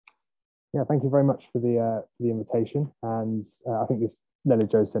Yeah, thank you very much for the invitation. And I think this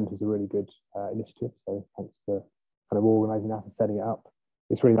Lennard-Jones Centre is a really good initiative. So thanks for kind of organising that and setting it up.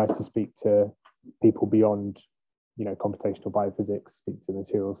 It's really nice to speak to people beyond, computational biophysics, speak to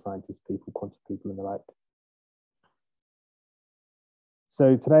material scientists, people, quantum people, and the like.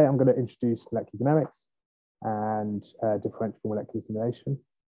 So today I'm going to introduce molecular dynamics and differentiable molecular simulation.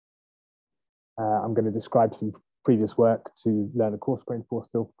 I'm going to describe some previous work to learn a coarse-grained force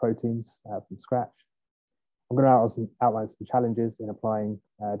field for proteins from scratch. I'm going to outline some challenges in applying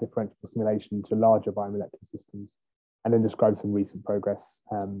differentiable simulation to larger biomolecular systems, and then describe some recent progress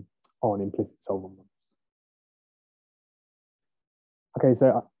on implicit solvent models. Okay,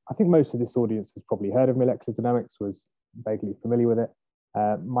 so I think most of this audience has probably heard of molecular dynamics, was vaguely familiar with it.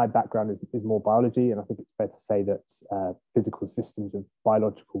 My background is more biology, and I think it's fair to say that physical simulations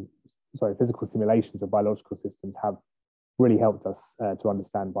of biological systems have really helped us to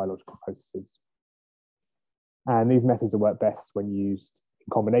understand biological processes. And these methods work best when used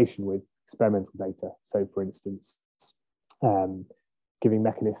in combination with experimental data. So for instance, giving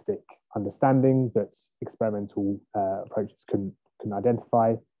mechanistic understanding that experimental approaches can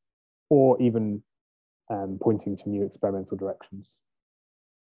identify, or even pointing to new experimental directions.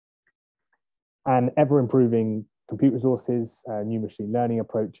 And ever improving compute resources, new machine learning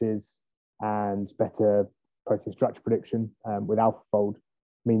approaches, and better protein structure prediction with AlphaFold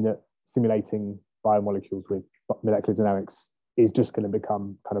mean that simulating biomolecules with molecular dynamics is just going to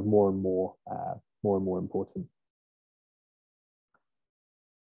become kind of more and more important.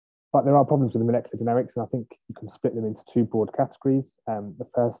 But there are problems with the molecular dynamics, and I think you can split them into two broad categories. The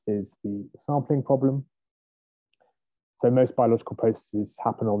first is the sampling problem. So most biological processes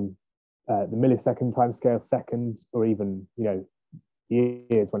happen on the millisecond timescale, second, or even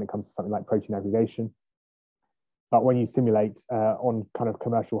years when it comes to something like protein aggregation. But when you simulate on kind of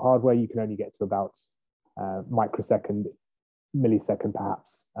commercial hardware, you can only get to about microsecond, millisecond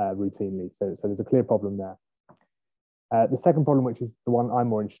perhaps routinely. So there's a clear problem there. The second problem, which is the one I'm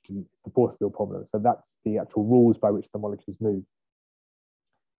more interested in, is the force field problem. So that's the actual rules by which the molecules move.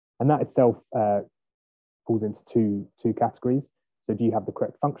 And that itself falls into two categories. So do you have the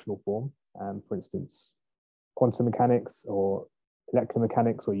correct functional form? For instance, quantum mechanics or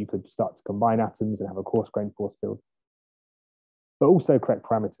electromechanics, or you could start to combine atoms and have a coarse-grained force field. But also correct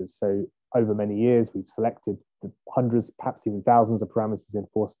parameters. So over many years, we've selected hundreds, perhaps even thousands of parameters in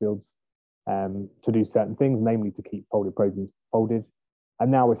force fields to do certain things, namely to keep folded proteins folded.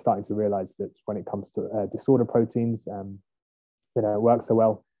 And now we're starting to realize that when it comes to disorder proteins, they don't work so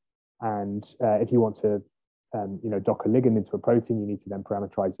well. And if you want to dock a ligand into a protein, you need to then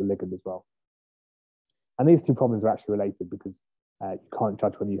parameterize your ligand as well. And these two problems are actually related because you can't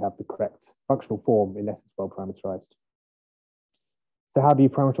judge whether you have the correct functional form unless it's well parameterized. So how do you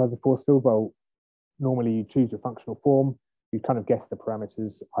parameterize a force field? Well, normally you choose your functional form. You kind of guess the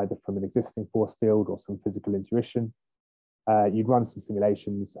parameters either from an existing force field or some physical intuition. You'd run some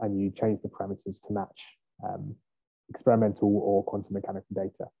simulations and you change the parameters to match experimental or quantum mechanical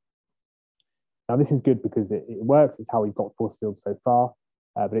data. Now, this is good because it works. It's how we've got force fields so far,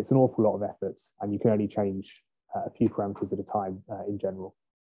 but it's an awful lot of effort, and you can only change a few parameters at a time in general.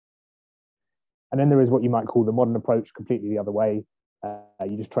 And then there is what you might call the modern approach, completely the other way.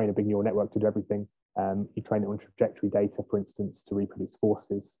 You just train a big neural network to do everything. You train it on trajectory data, for instance, to reproduce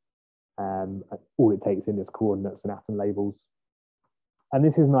forces. All it takes in is coordinates and atom labels. And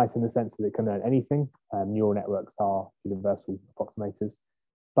this is nice in the sense that it can learn anything. Neural networks are universal approximators,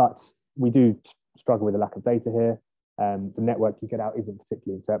 but we do struggle with a lack of data here. The network you get out isn't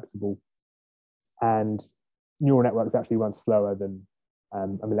particularly interpretable. And neural networks actually run slower than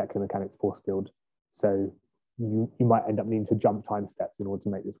a molecular mechanics force field. So you might end up needing to jump time steps in order to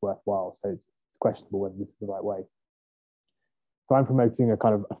make this worthwhile. So it's questionable whether this is the right way. So I'm promoting a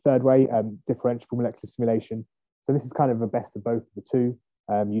kind of a third way, differentiable molecular simulation. So this is kind of a best of both of the two.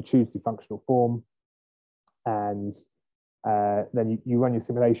 You choose the functional form, and then you run your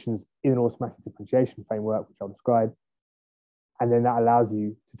simulations in an automatic differentiation framework, which I'll describe. And then that allows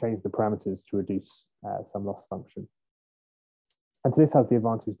you to change the parameters to reduce some loss function. And so this has the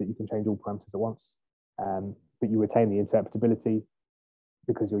advantage that you can change all parameters at once, but you retain the interpretability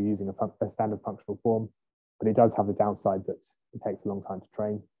because you're using a standard functional form. But it does have the downside that it takes a long time to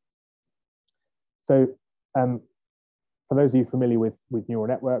train. So for those of you familiar with neural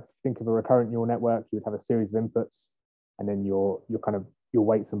networks, think of a recurrent neural network. You would have a series of inputs, and then your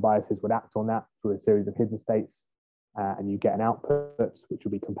weights and biases would act on that through a series of hidden states, and you get an output which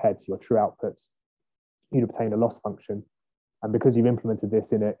will be compared to your true output. You'd obtain a loss function, and because you've implemented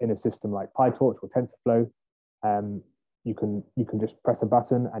this in a system like PyTorch or TensorFlow, you can just press a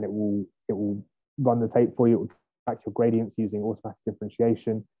button and it will run the tape for you. It will track your gradients using automatic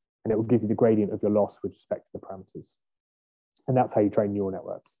differentiation, and it will give you the gradient of your loss with respect to the parameters. And that's how you train neural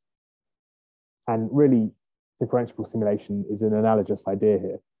networks. And really, differentiable simulation is an analogous idea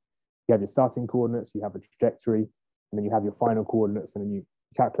here. You have your starting coordinates, you have a trajectory, and then you have your final coordinates, and then you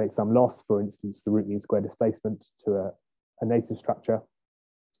calculate some loss, for instance, the root mean square displacement to a native structure.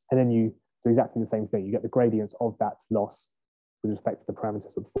 And then you do exactly the same thing. You get the gradients of that loss with respect to the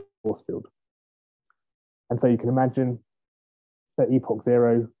parameters of the force field. And so you can imagine at epoch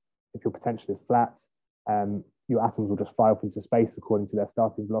 0, if your potential is flat, your atoms will just fly up into space according to their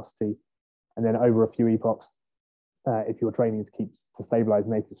starting velocity. And then over a few epochs, if you're training to stabilize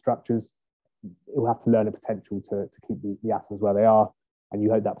native structures, it will have to learn a potential to keep the atoms where they are. And you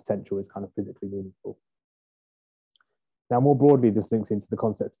hope that potential is kind of physically meaningful. Now, more broadly, this links into the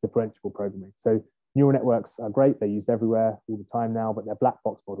concept of differentiable programming. So neural networks are great. They're used everywhere all the time now, but they're black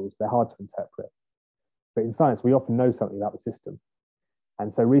box models. They're hard to interpret. But in science, we often know something about the system.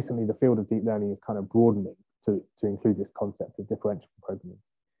 And so recently, the field of deep learning is kind of broadening to include this concept of differentiable programming,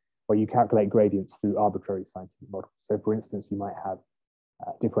 where you calculate gradients through arbitrary scientific models. So for instance, you might have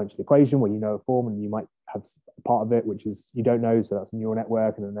a differential equation where you know a form, and you might have a part of it which is you don't know, so that's a neural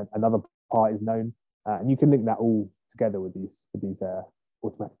network, and then another part is known. And you can link that all together with these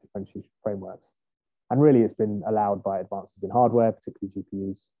automatic differentiation frameworks. And really, it's been allowed by advances in hardware, particularly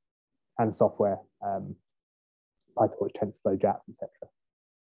GPUs, and software, PyTorch, TensorFlow, JAX, etc.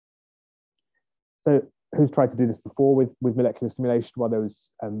 So who's tried to do this before with molecular simulation? Well, there was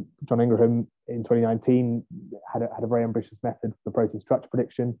John Ingraham in 2019 had a very ambitious method for protein structure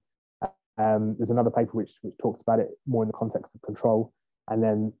prediction. There's another paper which talks about it more in the context of control. And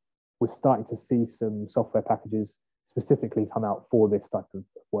then we're starting to see some software packages specifically come out for this type of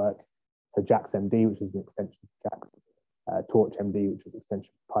work. So JAX-MD, which is an extension of JAX, Torch-MD, which is an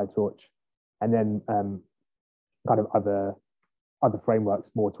extension of PyTorch, and then kind of other frameworks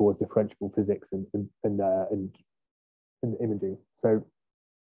more towards differentiable physics and imaging. So,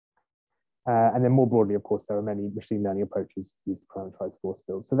 and then more broadly, of course, there are many machine learning approaches used to parameterize force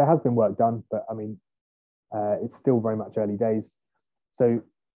fields. So there has been work done, but I mean, it's still very much early days. So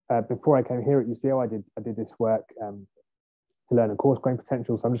before I came here at UCL, I did this work to learn a coarse-grained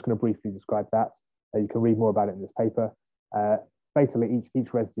potential. So I'm just going to briefly describe that. You can read more about it in this paper. Basically,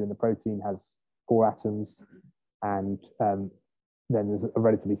 each residue in the protein has 4 atoms, and then there's a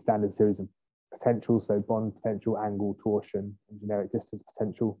relatively standard series of potentials, so bond potential, angle, torsion, and generic distance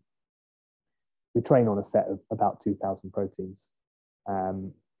potential. We train on a set of about 2,000 proteins.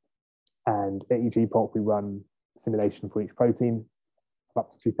 And at each epoch, we run simulation for each protein of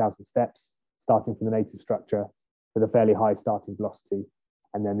up to 2,000 steps, starting from the native structure with a fairly high starting velocity.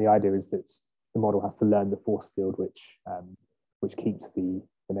 And then the idea is that the model has to learn the force field, which keeps the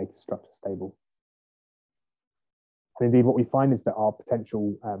native structure stable. And indeed, what we find is that our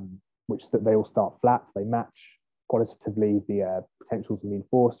potential, that they all start flat, they match qualitatively the potentials of mean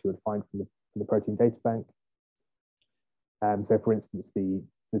force you would find from the protein data bank. So, for instance, the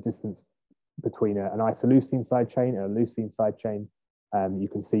distance between an isoleucine side chain and a leucine side chain, you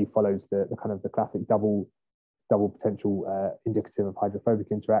can see follows the kind of the classic double potential indicative of hydrophobic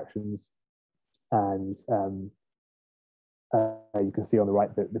interactions, and you can see on the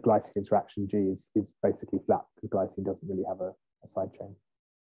right that the glycine interaction G is basically flat because glycine doesn't really have a side chain.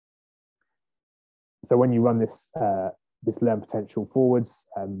 So when you run this learn potential forwards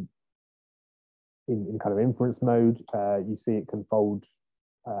in kind of inference mode, you see it can fold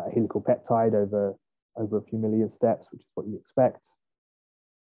a helical peptide over a few million steps, which is what you expect.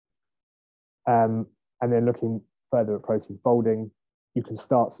 And then looking further at protein folding, you can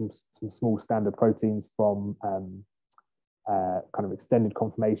start some small standard proteins from kind of extended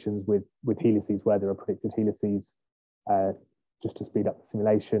conformations with helices where there are predicted helices, just to speed up the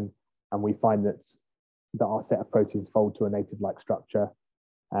simulation. And we find that our set of proteins fold to a native-like structure,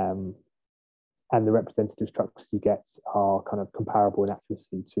 and the representative structures you get are kind of comparable in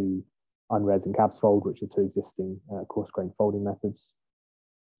accuracy to unres and CABS-fold, which are 2 existing coarse-grained folding methods.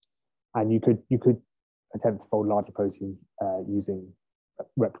 And you could attempt to fold larger proteins using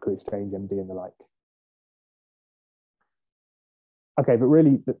replica exchange, MD, and the like. Okay, but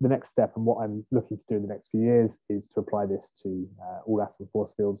really the next step, and what I'm looking to do in the next few years, is to apply this to all atom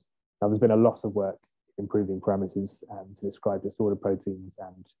force fields. Now, there's been a lot of work improving parameters to describe disordered proteins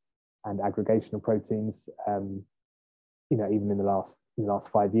and aggregation of proteins. Even in the last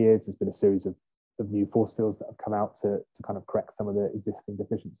 5 years, there's been a series of new force fields that have come out to kind of correct some of the existing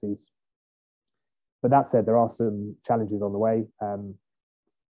deficiencies. But that said, there are some challenges on the way.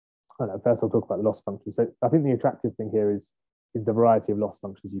 I don't know, first I'll talk about the loss function. So I think the attractive thing here is the variety of loss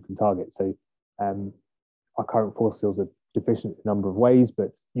functions you can target. So our current force fields are deficient in a number of ways,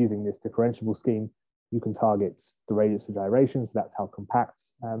 but using this differentiable scheme, you can target the radius of gyration, so that's how compact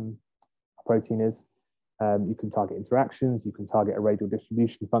a protein is. You can target interactions, you can target a radial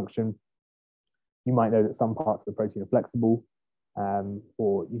distribution function. You might know that some parts of the protein are flexible,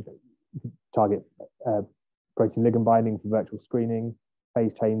 or you can target protein ligand binding for virtual screening,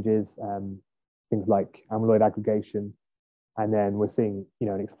 phase changes, things like amyloid aggregation. And then we're seeing,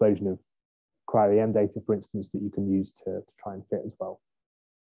 an explosion of cryo-EM data, for instance, that you can use to try and fit as well.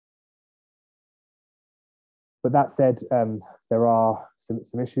 But that said, there are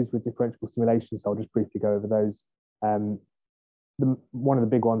some issues with differentiable simulation, so I'll just briefly go over those. One of the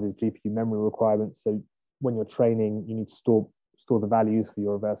big ones is GPU memory requirements. So when you're training, you need to store the values for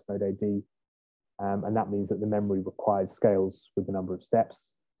your reverse mode AD, and that means that the memory required scales with the number of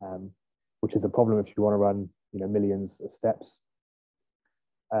steps, which is a problem if you want to run millions of steps.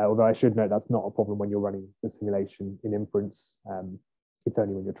 Although I should note that's not a problem when you're running the simulation in inference. It's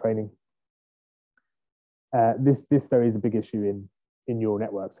only when you're training. This though is a big issue in neural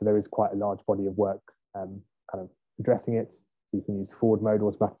networks. So there is quite a large body of work kind of addressing it. You can use forward mode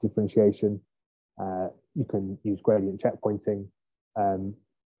automatic differentiation. You can use gradient checkpointing,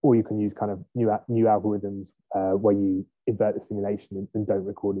 or you can use kind of new algorithms where you invert the simulation and don't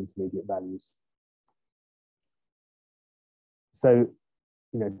record intermediate values. So,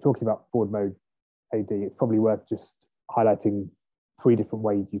 talking about forward mode AD, it's probably worth just highlighting 3 different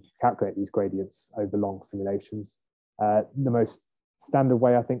ways you can calculate these gradients over long simulations. The most standard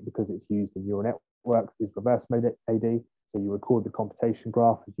way, I think, because it's used in neural networks, is reverse mode AD. So you record the computation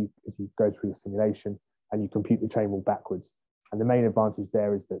graph as you go through the simulation, and you compute the chain rule backwards. And the main advantage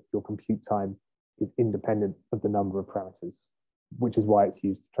there is that your compute time is independent of the number of parameters, which is why it's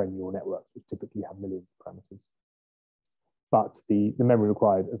used to train neural networks, which typically have millions of parameters. But the memory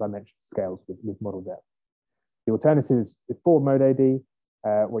required, as I mentioned, scales with model depth. The alternative is forward mode AD,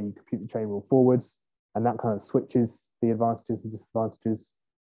 where you compute the chain rule forwards, and that kind of switches the advantages and disadvantages.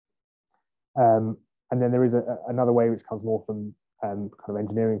 And then there is another way which comes more from kind of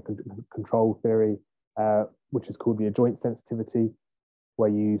engineering control theory, which is called the adjoint sensitivity, where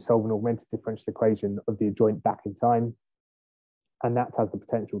you solve an augmented differential equation of the adjoint back in time, and that has the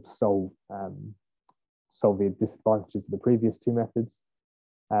potential to solve the disadvantages of the previous 2 methods,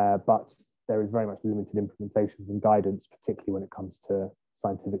 but there is very much limited implementations and guidance, particularly when it comes to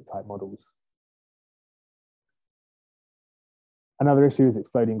scientific type models. Another issue is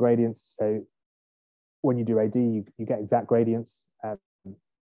exploding gradients. So when you do AD, you get exact gradients.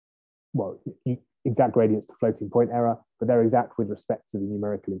 Exact gradients to floating point error, but they're exact with respect to the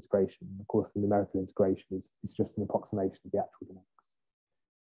numerical integration. Of course, the numerical integration is just an approximation of the actual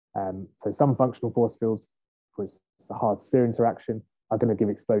dynamics. So some functional force fields, for instance, a hard sphere interaction, are going to give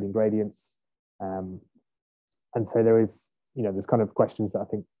exploding gradients. And so there's kind of questions that I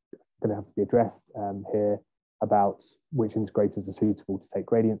think are going to have to be addressed here about which integrators are suitable to take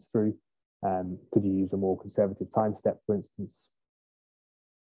gradients through. Could you use a more conservative time step, for instance?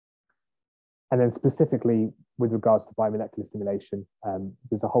 And then specifically with regards to biomolecular simulation,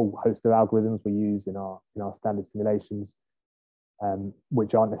 there's a whole host of algorithms we use in our standard simulations,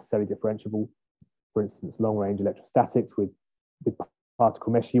 which aren't necessarily differentiable. For instance, long-range electrostatics with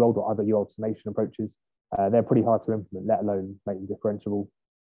particle mesh UOLT or other UOLT summation approaches, they're pretty hard to implement, let alone make them differentiable.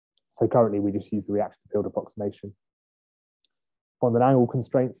 So currently we just use the reaction field approximation. Bond angle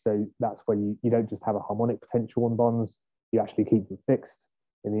constraints, so that's where you don't just have a harmonic potential on bonds, you actually keep them fixed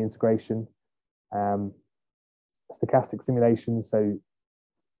in the integration. Stochastic simulation, so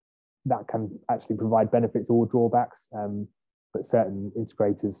that can actually provide benefits or drawbacks, but certain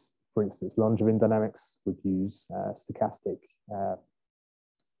integrators, for instance, Langevin dynamics, would use stochasticity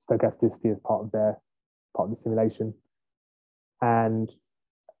as part of the simulation. And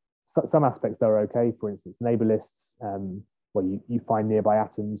some aspects that are okay, for instance, neighbor lists, where you find nearby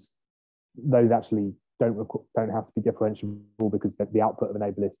atoms, those actually don't have to be differentiable because the output of a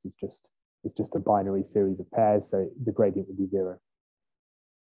neighbor list is just a binary series of pairs, so the gradient would be 0.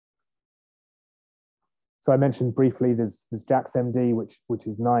 So I mentioned briefly there's JAX-MD, which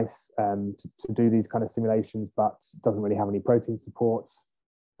is nice to do these kind of simulations, but doesn't really have any protein support.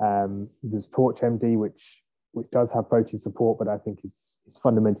 There's TORCH-MD, which does have protein support, but I think is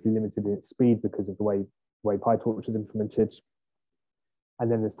fundamentally limited in its speed because of the way PyTorch is implemented.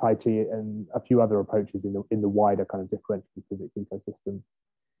 And then there's Tai Chi and a few other approaches in the wider kind of differential physics ecosystem.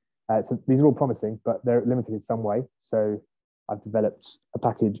 So these are all promising, but they're limited in some way. So I've developed a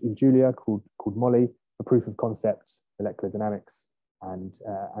package in Julia called Molly, a proof of concept molecular dynamics, and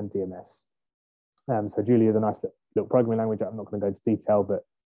DMS. So Julia is a nice little programming language. I'm not going to go into detail, but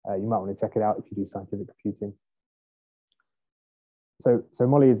you might want to check it out if you do scientific computing. So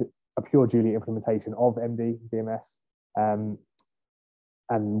Molly is a pure Julia implementation of MD, DMS. And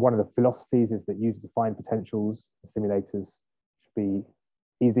one of the philosophies is that user-defined potentials simulators should be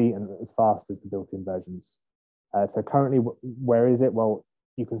easy and as fast as the built-in versions. So currently, where is it? Well,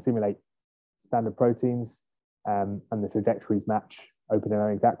 you can simulate standard proteins, and the trajectories match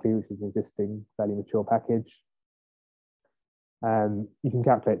OpenML exactly, which is an existing fairly mature package. You can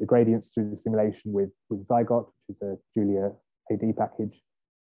calculate the gradients through the simulation with Zygot, which is a Julia AD package,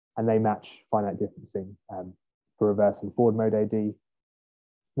 and they match finite differencing for reverse and forward mode AD.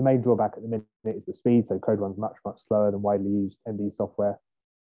 The main drawback at the minute is the speed, so code runs much slower than widely used MD software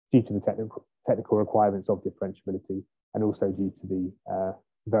due to the technical requirements of differentiability, and also due to the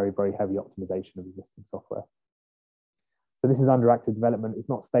very heavy optimization of existing software. So this is under active development. It's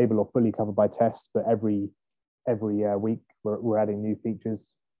not stable or fully covered by tests, but every week we're adding new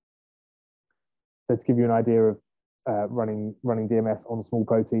features. So to give you an idea of running DMS on small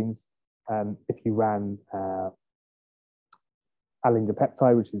proteins, if you ran allelic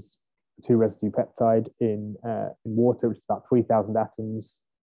peptide, which is a 2-residue peptide in water, which is about 3,000 atoms,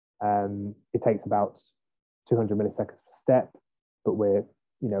 it takes about 200 milliseconds per step, but we're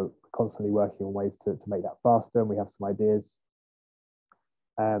constantly working on ways to make that faster, and we have some ideas.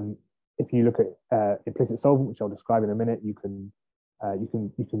 If you look at implicit solvent, which I'll describe in a minute, you can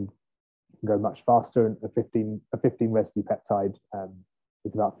go much faster, and a 15 residue peptide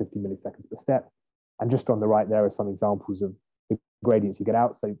is about 50 milliseconds per step. And just on the right, there are some examples of the gradients you get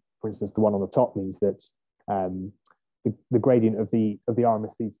out. So, for instance, the one on the top means that the gradient of the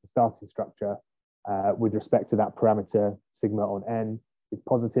RMSD to the starting structure with respect to that parameter sigma on n is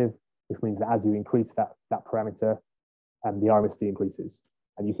positive, which means that as you increase that parameter, the RMSD increases,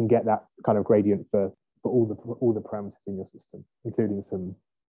 and you can get that kind of gradient for all the parameters in your system, including some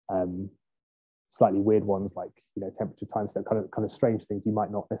slightly weird ones like temperature, time step, kind of strange things you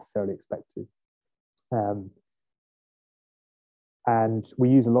might not necessarily expect to. And we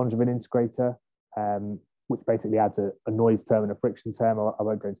use a Longevin integrator, which basically adds a noise term and a friction term. I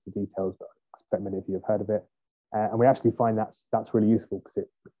won't go into the details, but I expect many of you have heard of it. And we actually find that's really useful because it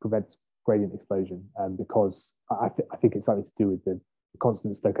prevents gradient explosion, because I think it's something to do with the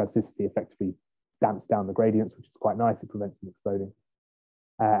constant stochasticity effectively damps down the gradients, which is quite nice. It prevents them exploding.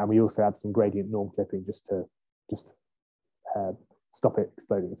 And we also add some gradient norm clipping just to stop it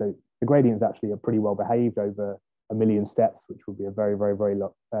exploding. So the gradients actually are pretty well behaved over 1 million steps, which will be a very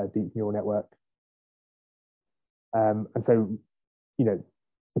deep neural network. And so,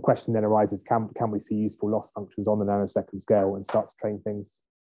 the question then arises, can we see useful loss functions on the nanosecond scale and start to train things?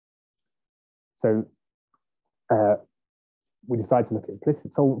 So we decided to look at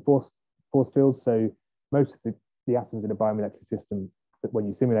implicit solvent force fields. So most of the atoms in a biomolecular system, that when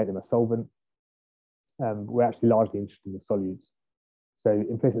you simulate them, are solvent. We're actually largely interested in the solutes. So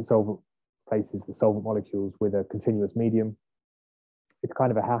implicit solvent replaces the solvent molecules with a continuous medium. It's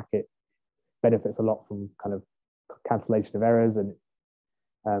kind of a hack. It benefits a lot from kind of cancellation of errors, and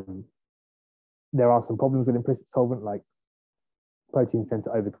there are some problems with implicit solvent, like proteins tend to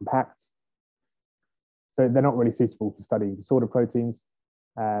overcompact. So they're not really suitable for studying disorder proteins,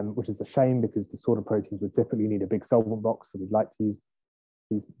 which is a shame because disorder proteins would typically need a big solvent box, so we'd like to use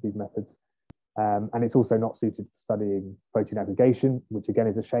these methods. And it's also not suited for studying protein aggregation, which again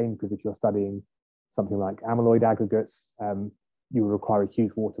is a shame because if you're studying something like amyloid aggregates, you will require a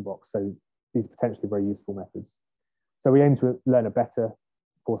huge water box. So these are potentially very useful methods. So we aim to learn a better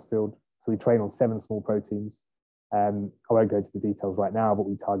force field. So we train on 7 small proteins. I won't go into the details right now, but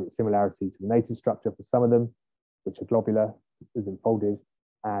we target similarity to the native structure for some of them, which are globular, as in folded,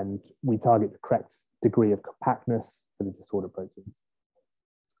 and we target the correct degree of compactness for the disorder proteins.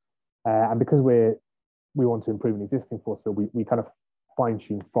 And because we want to improve an existing force field, we kind of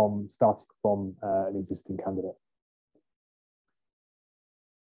fine-tune starting from an existing candidate.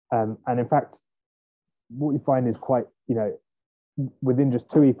 And in fact, what we find is quite, within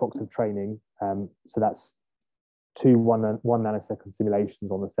just 2 epochs of training, so that's 2 1 nanosecond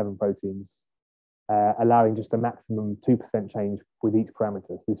simulations on the 7 proteins, allowing just a maximum 2% change with each parameter.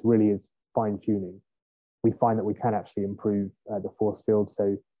 So this really is fine-tuning. We find that we can actually improve the force field.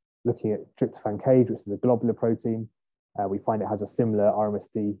 So looking at tryptophan cage, which is a globular protein, we find it has a similar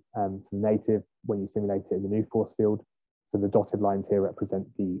RMSD to the native when you simulate it in the new force field. So the dotted lines here represent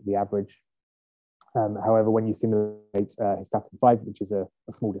the average. However, when you simulate histatin 5, which is a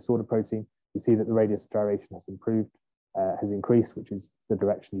small disorder protein, you see that the radius of gyration has increased, which is the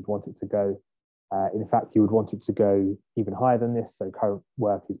direction you'd want it to go. In fact, you would want it to go even higher than this. So current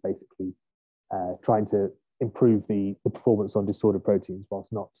work is basically trying to improve the performance on disordered proteins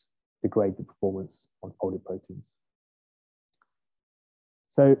whilst not degrade the performance on folded proteins.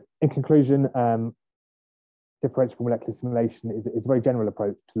 So in conclusion, differentiable molecular simulation is a very general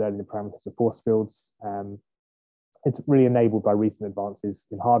approach to learning the parameters of force fields. It's really enabled by recent advances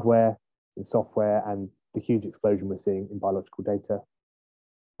in hardware, in software, and the huge explosion we're seeing in biological data.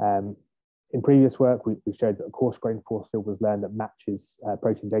 In previous work, we showed that a coarse-grained force field was learned that matches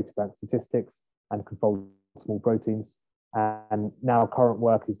protein data bank statistics and can fold small proteins. And now current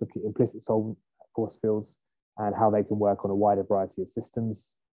work is looking at implicit solvent force fields and how they can work on a wider variety of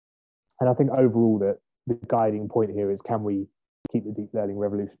systems. And I think overall that the guiding point here is, can we keep the deep learning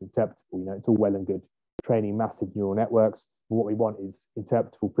revolution interpretable? You know, it's all well and good training massive neural networks, but what we want is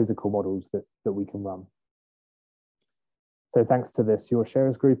interpretable physical models that we can run. So thanks to the Sure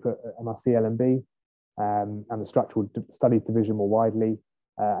Sharers group at MRC LMB and the Structural Studies Division more widely,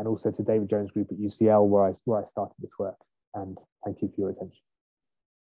 and also to David Jones Group at UCL, where I started this work. And thank you for your attention.